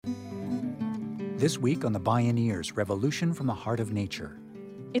This week on The Bioneers, Revolution from the Heart of Nature.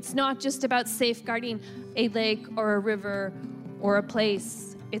 It's not just about safeguarding a lake or a river or a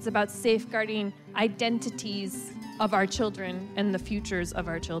place. It's about safeguarding identities of our children and the futures of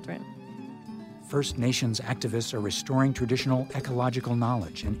our children. First Nations activists are restoring traditional ecological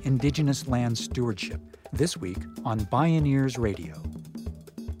knowledge and Indigenous land stewardship. This week on Bioneers Radio.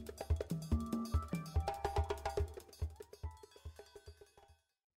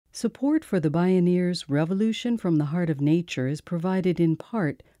 Support for the Bioneers' Revolution from the Heart of Nature is provided in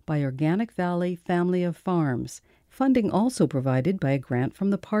part by Organic Valley Family of Farms, funding also provided by a grant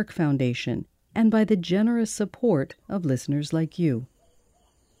from the Park Foundation, and by the generous support of listeners like you.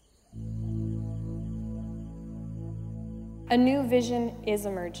 A new vision is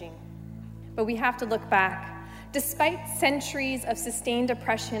emerging, but we have to look back. Despite centuries of sustained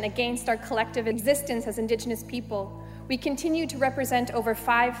oppression against our collective existence as Indigenous people, we continue to represent over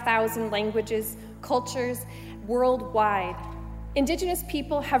 5,000 languages, cultures worldwide. Indigenous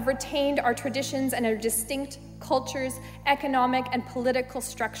people have retained our traditions and our distinct cultures, economic and political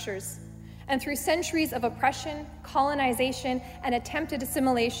structures. And through centuries of oppression, colonization, and attempted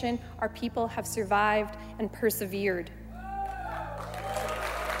assimilation, our people have survived and persevered.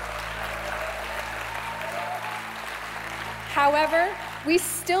 However, we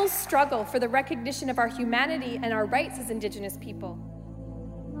still struggle for the recognition of our humanity and our rights as Indigenous people.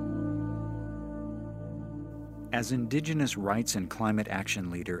 As Indigenous rights and climate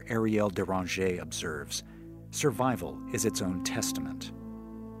action leader Arielle Deranger observes, survival is its own testament.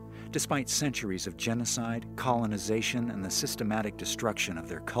 Despite centuries of genocide, colonization, and the systematic destruction of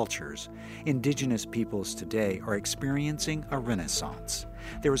their cultures, Indigenous peoples today are experiencing a renaissance.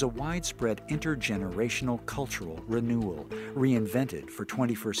 There is a widespread intergenerational cultural renewal, reinvented for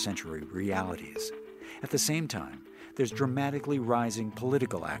 21st century realities. At the same time, there's dramatically rising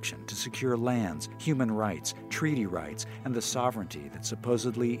political action to secure lands, human rights, treaty rights, and the sovereignty that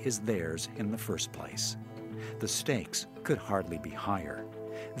supposedly is theirs in the first place. The stakes could hardly be higher.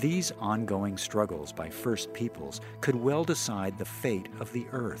 These ongoing struggles by First Peoples could well decide the fate of the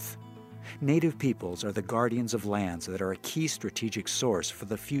Earth. Native peoples are the guardians of lands that are a key strategic source for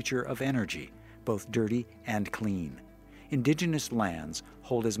the future of energy, both dirty and clean. Indigenous lands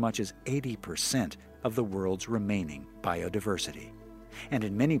hold as much as 80% of the world's remaining biodiversity. And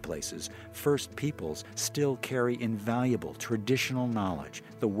in many places, First Peoples still carry invaluable traditional knowledge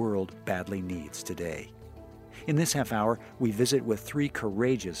the world badly needs today. In this half hour, we visit with three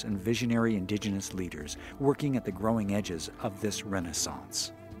courageous and visionary Indigenous leaders working at the growing edges of this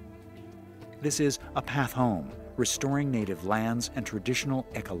renaissance. This is A Path Home, Restoring Native Lands and Traditional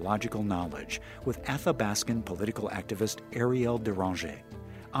Ecological Knowledge, with Athabascan political activist Arielle Deranger,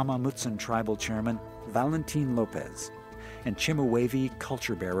 Amah Mutsun Tribal Chairman Valentin Lopez, and Chemehuevi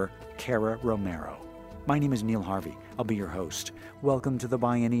culture bearer Cara Romero. My name is Neil Harvey. I'll be your host. Welcome to the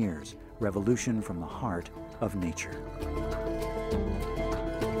Bioneers, Revolution from the Heart of Nature.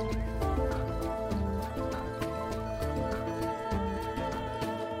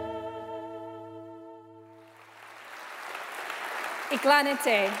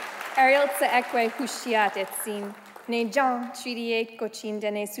 Iglanite, Arielle Tseekwe Hushiat Etsin, Ne Jan Tridiet Gochin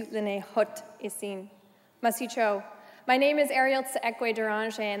Dene Sutlene Hot Isin. Masicho. My name is Arielle Tseekwe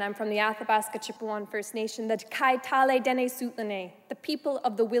Deranger, and I'm from the Athabasca Chipewyan First Nation, the Kaitale Dene Sutlene, the people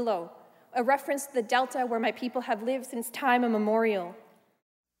of the willow, a reference to the delta where my people have lived since time immemorial.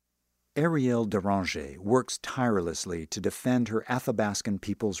 Arielle Deranger works tirelessly to defend her Athabascan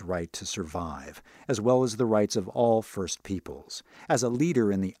people's right to survive, as well as the rights of all First Peoples. As a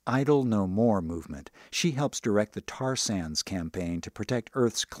leader in the Idle No More movement, she helps direct the Tar Sands campaign to protect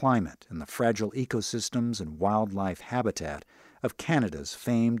Earth's climate and the fragile ecosystems and wildlife habitat of Canada's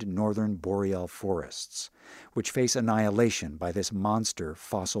famed northern boreal forests, which face annihilation by this monster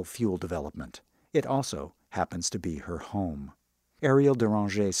fossil fuel development. It also happens to be her home. Arielle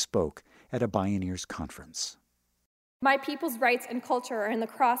Deranger spoke at a Bioneers conference. My people's rights and culture are in the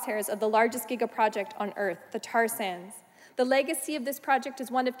crosshairs of the largest gigaproject on Earth, the tar sands. The legacy of this project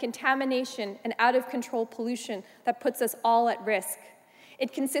is one of contamination and out-of-control pollution that puts us all at risk.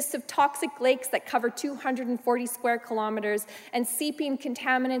 It consists of toxic lakes that cover 240 square kilometers and seeping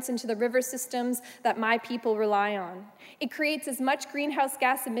contaminants into the river systems that my people rely on. It creates as much greenhouse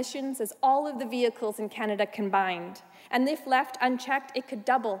gas emissions as all of the vehicles in Canada combined. And if left unchecked, it could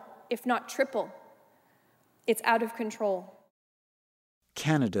double, if not triple. It's out of control.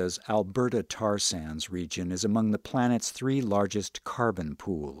 Canada's Alberta tar sands region is among the planet's 3 largest carbon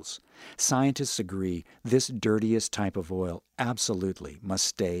pools. Scientists agree this dirtiest type of oil absolutely must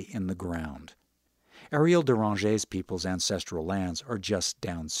stay in the ground. Arielle Deranger's people's ancestral lands are just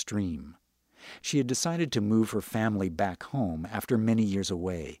downstream. She had decided to move her family back home after many years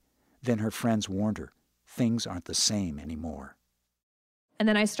away. Then her friends warned her, things aren't the same anymore. And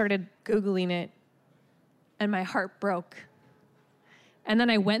then I started Googling it, and my heart broke. And then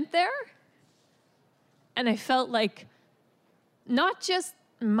I went there, and I felt like not just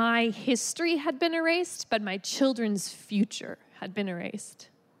my history had been erased, but my children's future had been erased.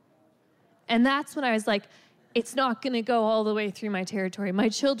 And that's when I was like, it's not going to go all the way through my territory. My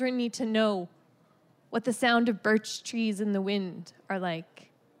children need to know what the sound of birch trees in the wind are like,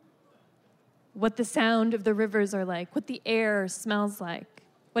 what the sound of the rivers are like, what the air smells like,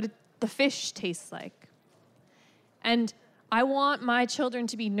 what the fish tastes like. And I want my children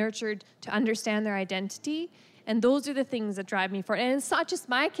to be nurtured to understand their identity, and those are the things that drive me forward. And it's not just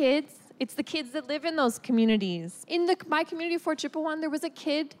my kids, it's the kids that live in those communities. In my community of Fort Chipewyan, there was a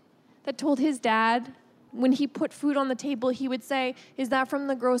kid that told his dad, when he put food on the table, he would say, "Is that from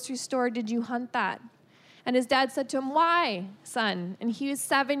the grocery store? Did you hunt that?" And his dad said to him, "Why, son?" And he was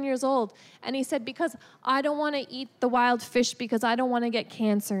 7 years old. And he said, "Because I don't want to eat the wild fish because I don't want to get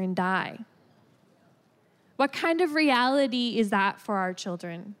cancer and die." What kind of reality is that for our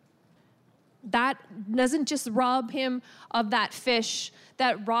children? That doesn't just rob him of that fish,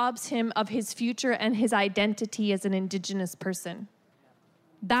 that robs him of his future and his identity as an Indigenous person.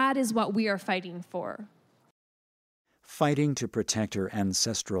 That is what we are fighting for. Fighting to protect her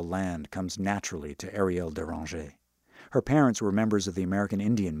ancestral land comes naturally to Arielle Deranger. Her parents were members of the American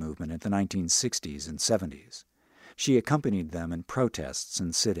Indian movement in the 1960s and 70s. She accompanied them in protests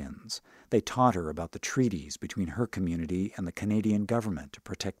and sit-ins. They taught her about the treaties between her community and the Canadian government to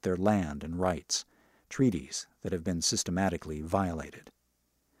protect their land and rights, treaties that have been systematically violated.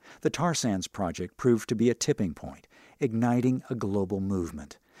 The Tar Sands Project proved to be a tipping point, igniting a global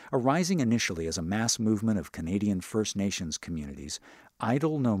movement. Arising initially as a mass movement of Canadian First Nations communities,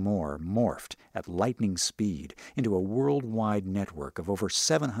 Idle No More morphed at lightning speed into a worldwide network of over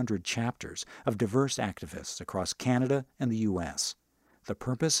 700 chapters of diverse activists across Canada and the U.S. The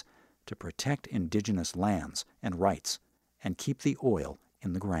purpose? To protect Indigenous lands and rights and keep the oil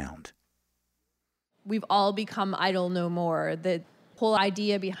in the ground. We've all become Idle No More. The whole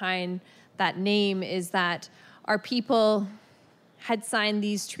idea behind that name is that our people had signed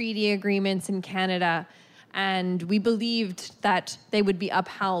these treaty agreements in Canada, and we believed that they would be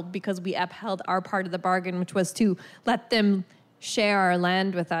upheld because we upheld our part of the bargain, which was to let them share our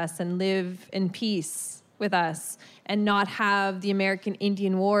land with us and live in peace with us and not have the American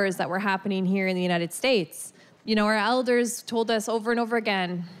Indian wars that were happening here in the United States. You know, our elders told us over and over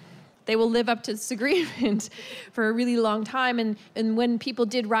again, they will live up to this agreement for a really long time. And when people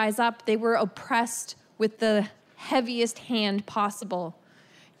did rise up, they were oppressed with the heaviest hand possible.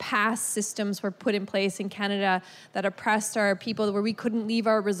 Past systems were put in place in Canada that oppressed our people, where we couldn't leave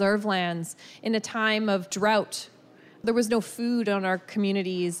our reserve lands in a time of drought. There was no food on our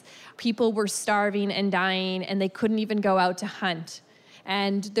communities. People were starving and dying, and they couldn't even go out to hunt.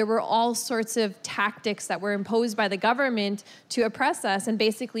 And there were all sorts of tactics that were imposed by the government to oppress us and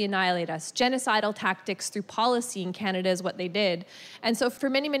basically annihilate us. Genocidal tactics through policy in Canada is what they did. And so for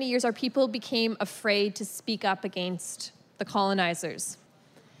many, many years, our people became afraid to speak up against the colonizers.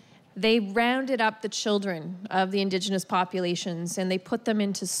 They rounded up the children of the Indigenous populations and they put them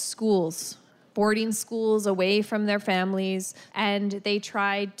into schools, boarding schools away from their families, and they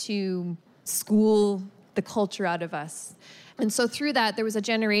tried to school the culture out of us. And so through that, there was a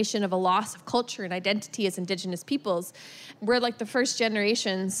generation of a loss of culture and identity as Indigenous peoples. We're like the first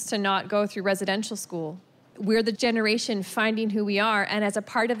generations to not go through residential school. We're the generation finding who we are. And as a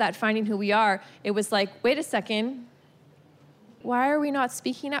part of that finding who we are, it was like, wait a second, why are we not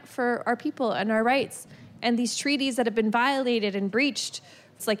speaking up for our people and our rights? And these treaties that have been violated and breached,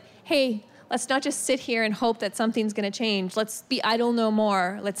 it's like, hey, let's not just sit here and hope that something's going to change. Let's be idle no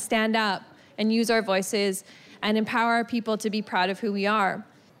more. Let's stand up and use our voices and empower our people to be proud of who we are.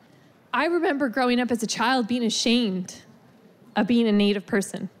 I remember growing up as a child being ashamed of being a Native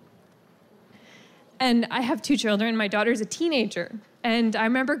person. And I have 2 children. My daughter's a teenager. And I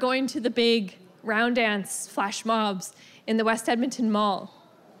remember going to the big round dance flash mobs in the West Edmonton Mall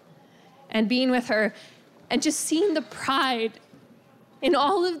and being with her and just seeing the pride in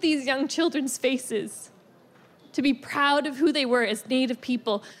all of these young children's faces to be proud of who they were as Native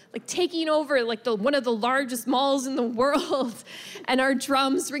people, like taking over like one of the largest malls in the world and our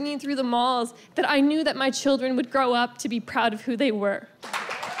drums ringing through the malls, that I knew that my children would grow up to be proud of who they were.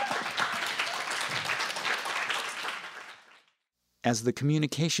 As the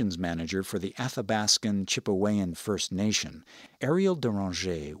communications manager for the Athabascan Chipewyan First Nation, Arielle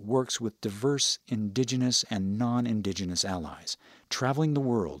Deranger works with diverse Indigenous and non-Indigenous allies, traveling the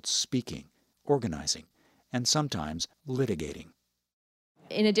world speaking, organizing, and sometimes litigating.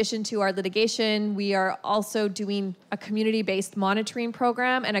 In addition to our litigation, we are also doing a community-based monitoring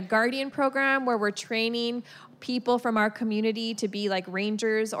program and a guardian program where we're training people from our community to be like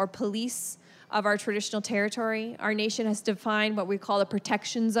rangers or police of our traditional territory. Our nation has defined what we call a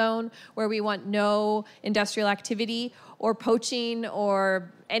protection zone, where we want no industrial activity or poaching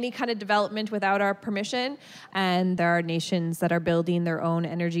or any kind of development without our permission. And there are nations that are building their own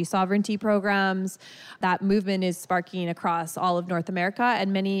energy sovereignty programs. That movement is sparking across all of North America,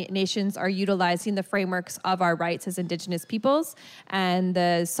 and many nations are utilizing the frameworks of our rights as Indigenous peoples and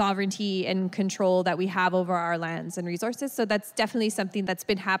the sovereignty and control that we have over our lands and resources. So that's definitely something that's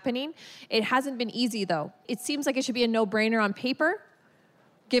been happening. It hasn't been easy, though. It seems like it should be a no-brainer on paper,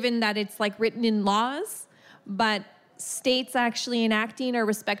 given that it's like written in laws, but states actually enacting or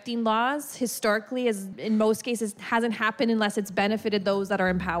respecting laws historically, as in most cases, hasn't happened unless it's benefited those that are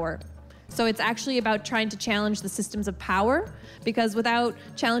in power. So it's actually about trying to challenge the systems of power, because without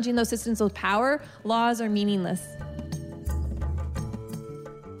challenging those systems of power, laws are meaningless.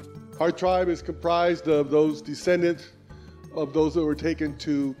 Our tribe is comprised of those descendants of those that were taken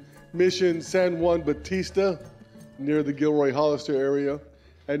to Mission San Juan Bautista near the Gilroy Hollister area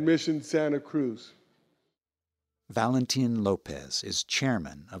and Mission Santa Cruz. Valentin Lopez is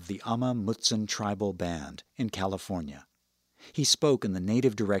chairman of the Ama Mutsun Tribal Band in California. He spoke in the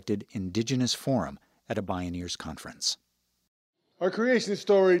Native-directed Indigenous Forum at a Bioneers conference. Our creation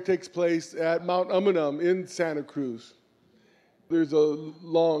story takes place at Mount Umunum in Santa Cruz. There's a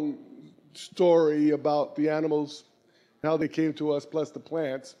long story about the animals, how they came to us, plus the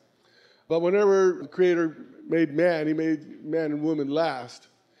plants. But whenever the Creator made man, He made man and woman last.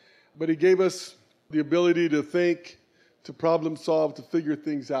 But He gave us the ability to think, to problem solve, to figure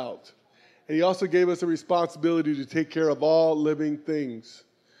things out. And He also gave us a responsibility to take care of all living things,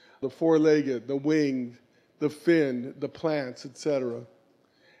 the four-legged, the winged, the fin, the plants, etc.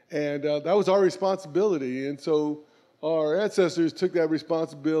 And that was our responsibility. And so our ancestors took that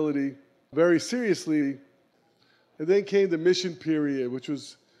responsibility very seriously. And then came the mission period, which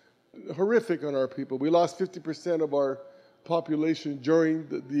was horrific on our people. We lost 50% of our population during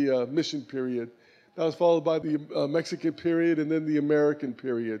the mission period. That was followed by the Mexican period and then the American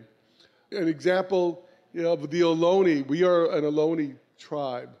period. An example of the Ohlone, we are an Ohlone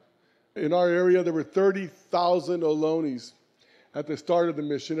tribe. In our area, there were 30,000 Ohlones at the start of the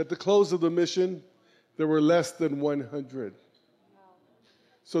mission. At the close of the mission, there were less than 100.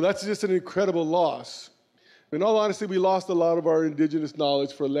 So that's just an incredible loss. In all honesty, we lost a lot of our indigenous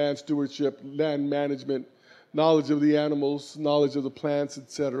knowledge for land stewardship, land management, knowledge of the animals, knowledge of the plants,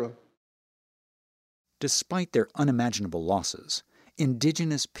 etc. Despite their unimaginable losses,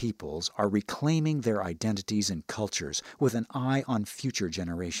 Indigenous peoples are reclaiming their identities and cultures with an eye on future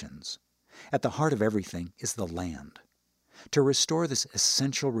generations. At the heart of everything is the land. To restore this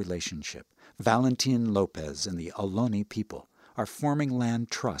essential relationship, Valentin Lopez and the Ohlone people are forming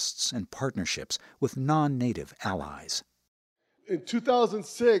land trusts and partnerships with non-native allies. In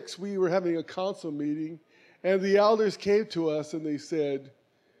 2006, we were having a council meeting, and the elders came to us and they said,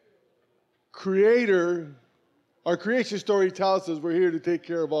 Creator, our creation story tells us we're here to take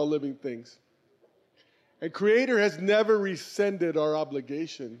care of all living things. And Creator has never rescinded our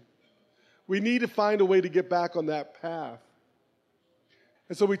obligation. We need to find a way to get back on that path.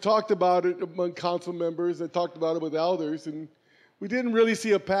 And so we talked about it among council members and talked about it with elders, and we didn't really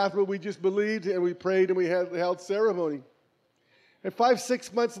see a path, but we just believed and we prayed and we held ceremony. And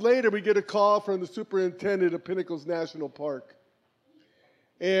 5-6 months later, we get a call from the superintendent of Pinnacles National Park.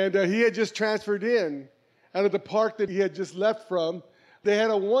 And he had just transferred in. And at the park that he had just left from, they had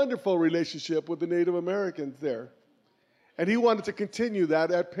a wonderful relationship with the Native Americans there. And he wanted to continue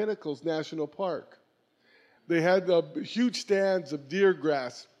that at Pinnacles National Park. They had huge stands of deer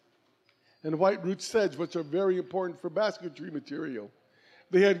grass and white root sedge, which are very important for basketry material.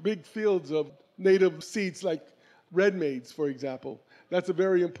 They had big fields of native seeds like red maize, for example. That's a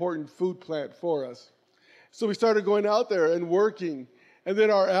very important food plant for us. So we started going out there and working. And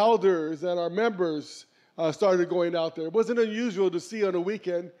then our elders and our members started going out there. It wasn't unusual to see on a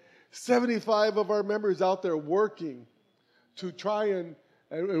weekend 75 of our members out there working to try and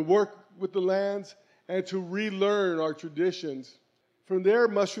work with the lands and to relearn our traditions. From there,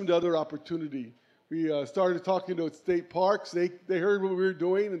 mushroomed other opportunity. We started talking to state parks. They heard what we were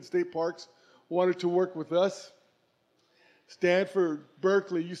doing, and state parks wanted to work with us. Stanford,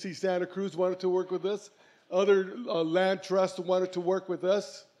 Berkeley, UC Santa Cruz wanted to work with us. Other land trusts wanted to work with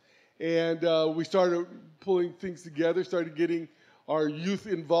us, and we started pulling things together, started getting our youth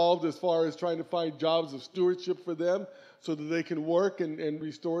involved as far as trying to find jobs of stewardship for them so that they can work and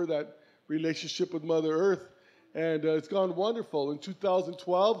restore that relationship with Mother Earth, and it's gone wonderful. In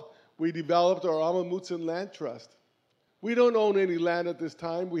 2012, we developed our Amah Mutsun Land Trust. We don't own any land at this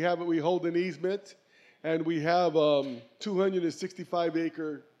time. We hold an easement, and we have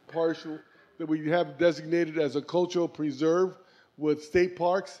 265-acre parcel that we have designated as a cultural preserve with state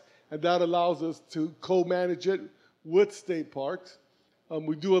parks, and that allows us to co-manage it with state parks.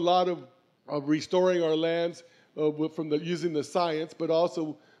 We do a lot of restoring our lands using the science, but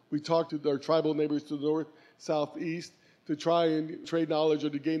also we talk to our tribal neighbors to the north, south, east to try and trade knowledge or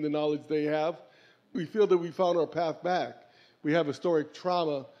to gain the knowledge they have. We feel that we found our path back. We have historic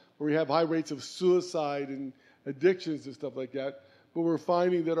trauma where we have high rates of suicide and addictions and stuff like that, but we're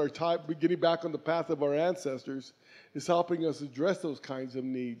finding that our getting back on the path of our ancestors is helping us address those kinds of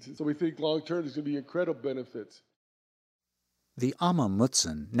needs. And so we think long-term there's going to be incredible benefits. The Amah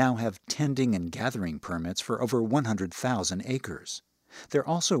Mutsun now have tending and gathering permits for over 100,000 acres. They're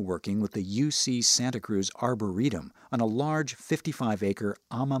also working with the UC Santa Cruz Arboretum on a large 55-acre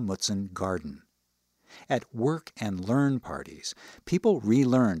Amah Mutsun garden. At work and learn parties, people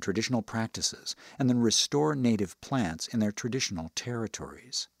relearn traditional practices and then restore native plants in their traditional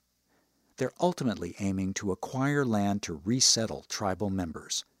territories. They're ultimately aiming to acquire land to resettle tribal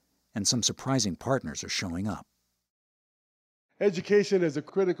members, and some surprising partners are showing up. Education is a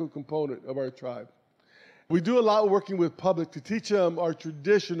critical component of our tribe. We do a lot working with public to teach them our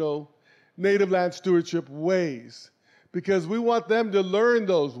traditional native land stewardship ways, because we want them to learn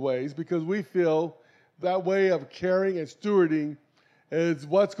those ways, because we feel that way of caring and stewarding is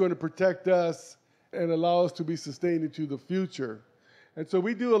what's going to protect us and allow us to be sustained into the future. And so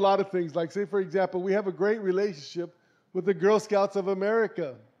we do a lot of things, like, say, for example, we have a great relationship with the Girl Scouts of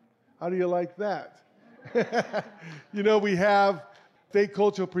America. How do you like that? We have State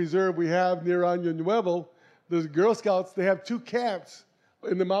Cultural Preserve. We have near Año Nuevo, the Girl Scouts, they have 2 camps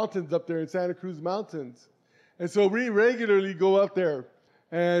in the mountains up there in Santa Cruz Mountains. And so we regularly go up there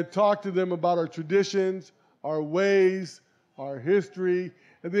and talk to them about our traditions, our ways, our history.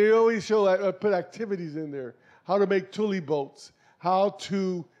 And they always put activities in there, how to make tule boats, how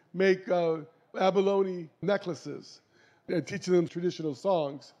to make abalone necklaces, and teaching them traditional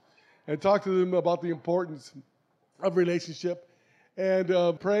songs, and talk to them about the importance of relationship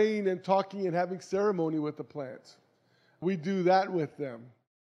and praying and talking and having ceremony with the plants. We do that with them.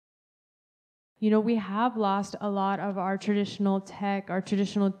 We have lost a lot of our traditional tech, our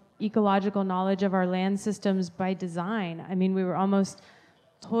traditional ecological knowledge of our land systems by design. I mean, we were almost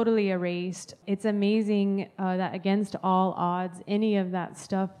totally erased. It's amazing that against all odds, any of that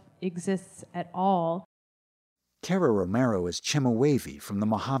stuff exists at all. Kara Romero is Chemehuevi from the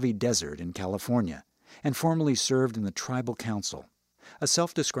Mojave Desert in California and formerly served in the Tribal Council. A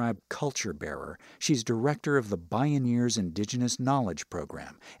self-described culture bearer, she's director of the Bioneers Indigenous Knowledge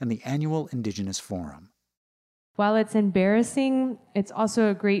Program and the annual Indigenous Forum. While it's embarrassing, it's also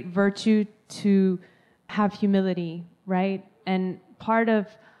a great virtue to have humility, right? And part of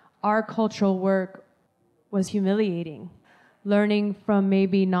our cultural work was humiliating. Learning from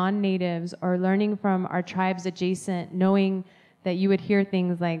maybe non-natives or learning from our tribes adjacent, knowing that you would hear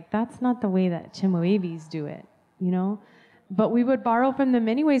things like, that's not the way that Chemehuevis do it, But we would borrow from them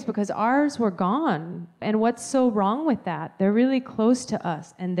anyways because ours were gone. And what's so wrong with that? They're really close to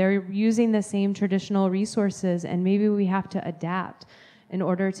us and they're using the same traditional resources, and maybe we have to adapt in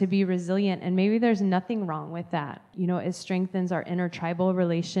order to be resilient. And maybe there's nothing wrong with that. It strengthens our intertribal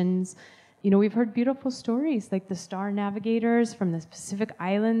relations. We've heard beautiful stories like the Star Navigators from the Pacific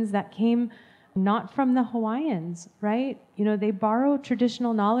Islands that came not from the Hawaiians, right? They borrowed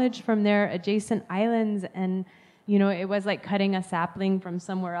traditional knowledge from their adjacent islands, and it was like cutting a sapling from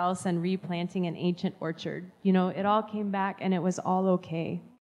somewhere else and replanting an ancient orchard. It all came back and it was all okay.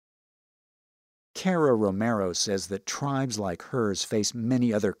 Kara Romero says that tribes like hers face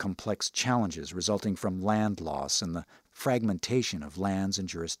many other complex challenges resulting from land loss and the fragmentation of lands and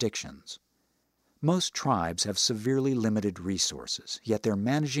jurisdictions. Most tribes have severely limited resources, yet they're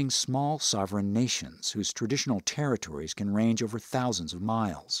managing small sovereign nations whose traditional territories can range over thousands of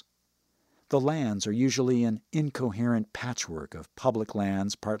miles. The lands are usually an incoherent patchwork of public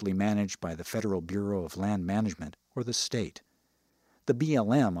lands partly managed by the Federal Bureau of Land Management or the state. The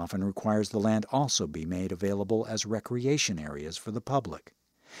BLM often requires the land also be made available as recreation areas for the public,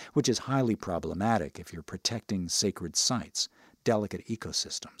 which is highly problematic if you're protecting sacred sites, delicate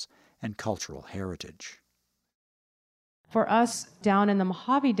ecosystems, and cultural heritage. For us down in the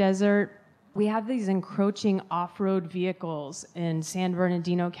Mojave Desert, we have these encroaching off-road vehicles in San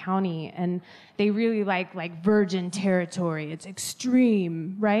Bernardino County, and they really like virgin territory. It's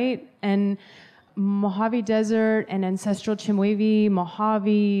extreme, right? And Mojave Desert and ancestral Chemehuevi,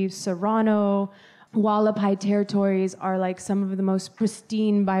 Mojave, Serrano, Hualapai territories are like some of the most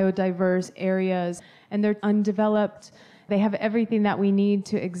pristine, biodiverse areas, and they're undeveloped. They have everything that we need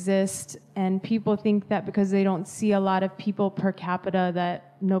to exist, and people think that because they don't see a lot of people per capita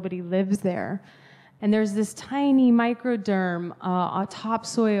that nobody lives there. And there's this tiny microderm,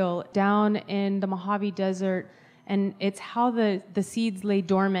 topsoil down in the Mojave Desert, and it's how the seeds lay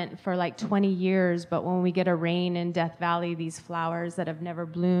dormant for like 20 years, but when we get a rain in Death Valley, these flowers that have never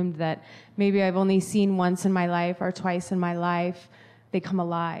bloomed, that maybe I've only seen once in my life or twice in my life, they come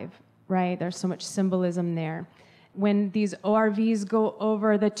alive, right? There's so much symbolism there. When these ORVs go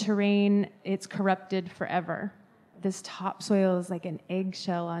over the terrain, it's corrupted forever. This topsoil is like an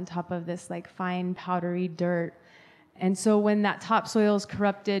eggshell on top of this like fine powdery dirt. And so when that topsoil is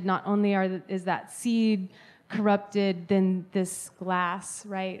corrupted, not only is that seed corrupted, then this glass,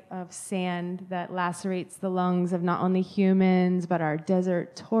 right, of sand that lacerates the lungs of not only humans, but our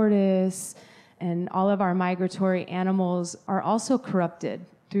desert tortoise and all of our migratory animals are also corrupted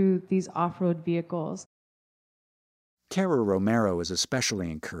through these off-road vehicles. Cara Romero is especially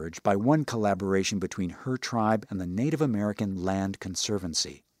encouraged by one collaboration between her tribe and the Native American Land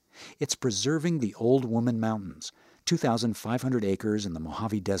Conservancy. It's preserving the Old Woman Mountains, 2,500 acres in the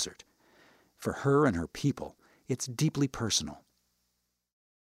Mojave Desert. For her and her people, it's deeply personal.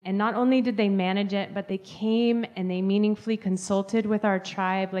 And not only did they manage it, but they came and they meaningfully consulted with our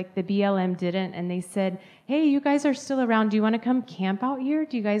tribe, like the BLM didn't, and they said, hey, you guys are still around. Do you want to come camp out here?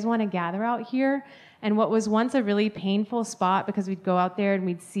 Do you guys want to gather out here? And what was once a really painful spot, because we'd go out there and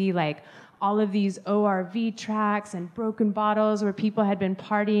we'd see like all of these ORV tracks and broken bottles where people had been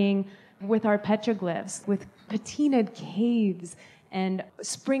partying with our petroglyphs, with patinaed caves and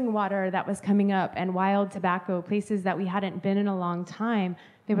spring water that was coming up and wild tobacco, places that we hadn't been in a long time.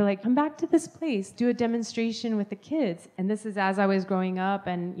 They were like, come back to this place, do a demonstration with the kids. And this is as I was growing up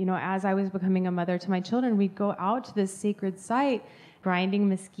and, you know, as I was becoming a mother to my children, we'd go out to this sacred site, grinding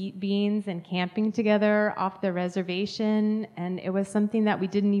mesquite beans and camping together off the reservation. And it was something that we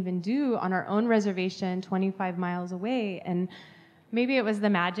didn't even do on our own reservation 25 miles away. And maybe it was the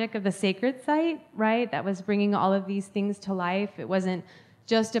magic of the sacred site, right, that was bringing all of these things to life. It wasn't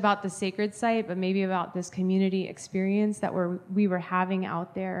just about the sacred site, but maybe about this community experience that we were having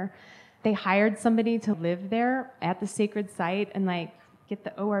out there. They hired somebody to live there at the sacred site and like get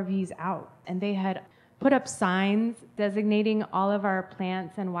the ORVs out. And they had put up signs designating all of our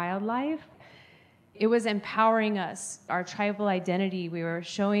plants and wildlife. It was empowering us, our tribal identity. We were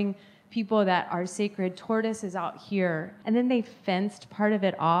showing people that our sacred tortoise is out here. And then they fenced part of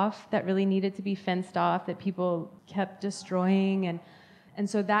it off that really needed to be fenced off, that people kept destroying. And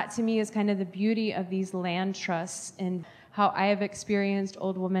so that to me is kind of the beauty of these land trusts and how I have experienced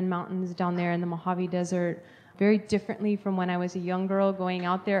Old Woman Mountains down there in the Mojave Desert very differently from when I was a young girl going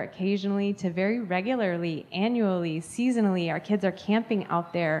out there occasionally to very regularly, annually, seasonally. Our kids are camping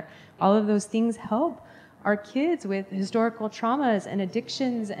out there. All of those things help our kids with historical traumas and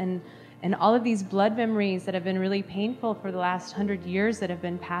addictions and all of these blood memories that have been really painful for the last 100 years that have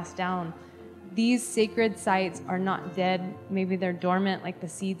been passed down. These sacred sites are not dead. Maybe they're dormant like the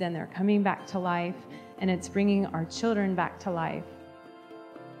seeds and they're coming back to life, and it's bringing our children back to life.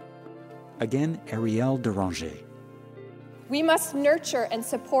 Again, Arielle Deranger. We must nurture and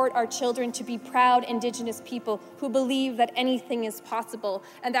support our children to be proud Indigenous people who believe that anything is possible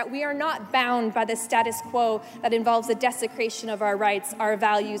and that we are not bound by the status quo that involves the desecration of our rights, our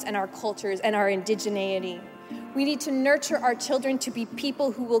values, and our cultures, and our indigeneity. We need to nurture our children to be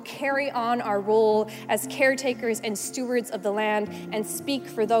people who will carry on our role as caretakers and stewards of the land and speak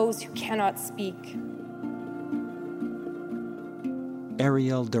for those who cannot speak.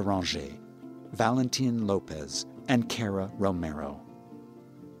 Arielle Deranger, Valentin Lopez, and Cara Romero.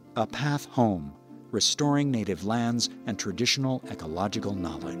 A Path Home, Restoring Native Lands and Traditional Ecological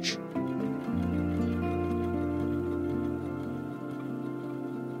Knowledge.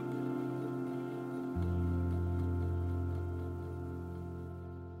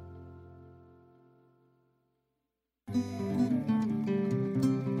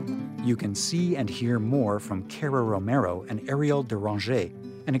 You can see and hear more from Cara Romero and Arielle Deranger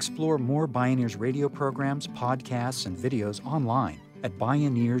and explore more Bioneers radio programs, podcasts, and videos online at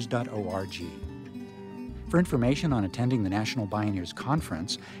bioneers.org. For information on attending the National Bioneers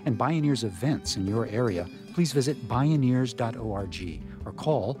Conference and Bioneers events in your area, please visit bioneers.org or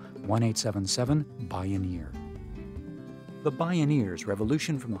call 1-877-BIONEER. The Bioneers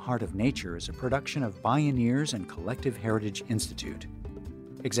Revolution from the Heart of Nature is a production of Bioneers and Collective Heritage Institute.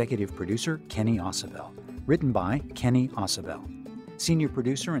 Executive producer Kenny Ausubel. Written by Kenny Ausubel. Senior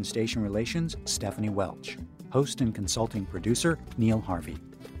producer and station relations, Stephanie Welch. Host and consulting producer, Neil Harvey.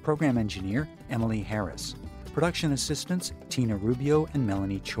 Program engineer, Emily Harris. Production assistants, Tina Rubio and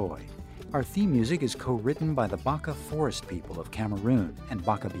Melanie Choi. Our theme music is co-written by the Baka Forest People of Cameroon and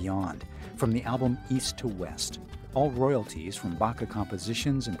Baka Beyond from the album East to West. All royalties from Baka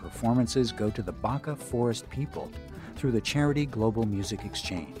compositions and performances go to the Baka Forest People through the charity Global Music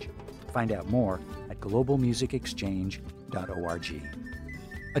Exchange. Find out more at globalmusicexchange.org.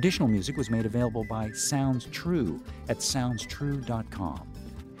 Additional music was made available by Sounds True at soundstrue.com.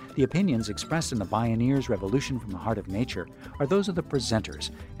 The opinions expressed in the Bioneers Revolution from the Heart of Nature are those of the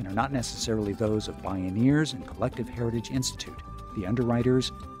presenters and are not necessarily those of Bioneers and Collective Heritage Institute, the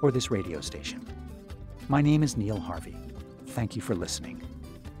underwriters, or this radio station. My name is Neil Harvey. Thank you for listening.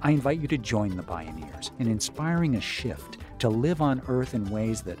 I invite you to join the Bioneers in inspiring a shift to live on Earth in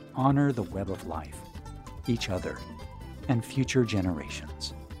ways that honor the web of life, each other, and future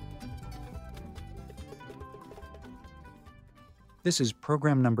generations. This is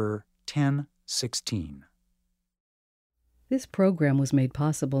program number 1016. This program was made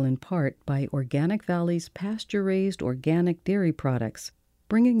possible in part by Organic Valley's pasture-raised organic dairy products,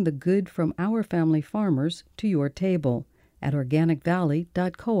 bringing the good from our family farmers to your table at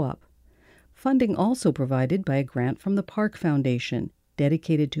organicvalley.coop. Funding also provided by a grant from the Park Foundation,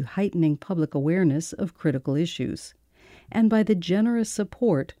 dedicated to heightening public awareness of critical issues, and by the generous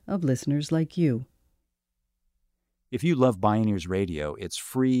support of listeners like you. If you love Bioneers Radio, it's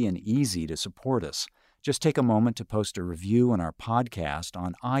free and easy to support us. Just take a moment to post a review on our podcast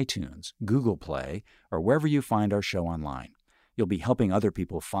on iTunes, Google Play, or wherever you find our show online. You'll be helping other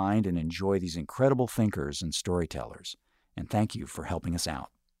people find and enjoy these incredible thinkers and storytellers. And thank you for helping us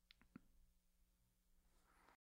out.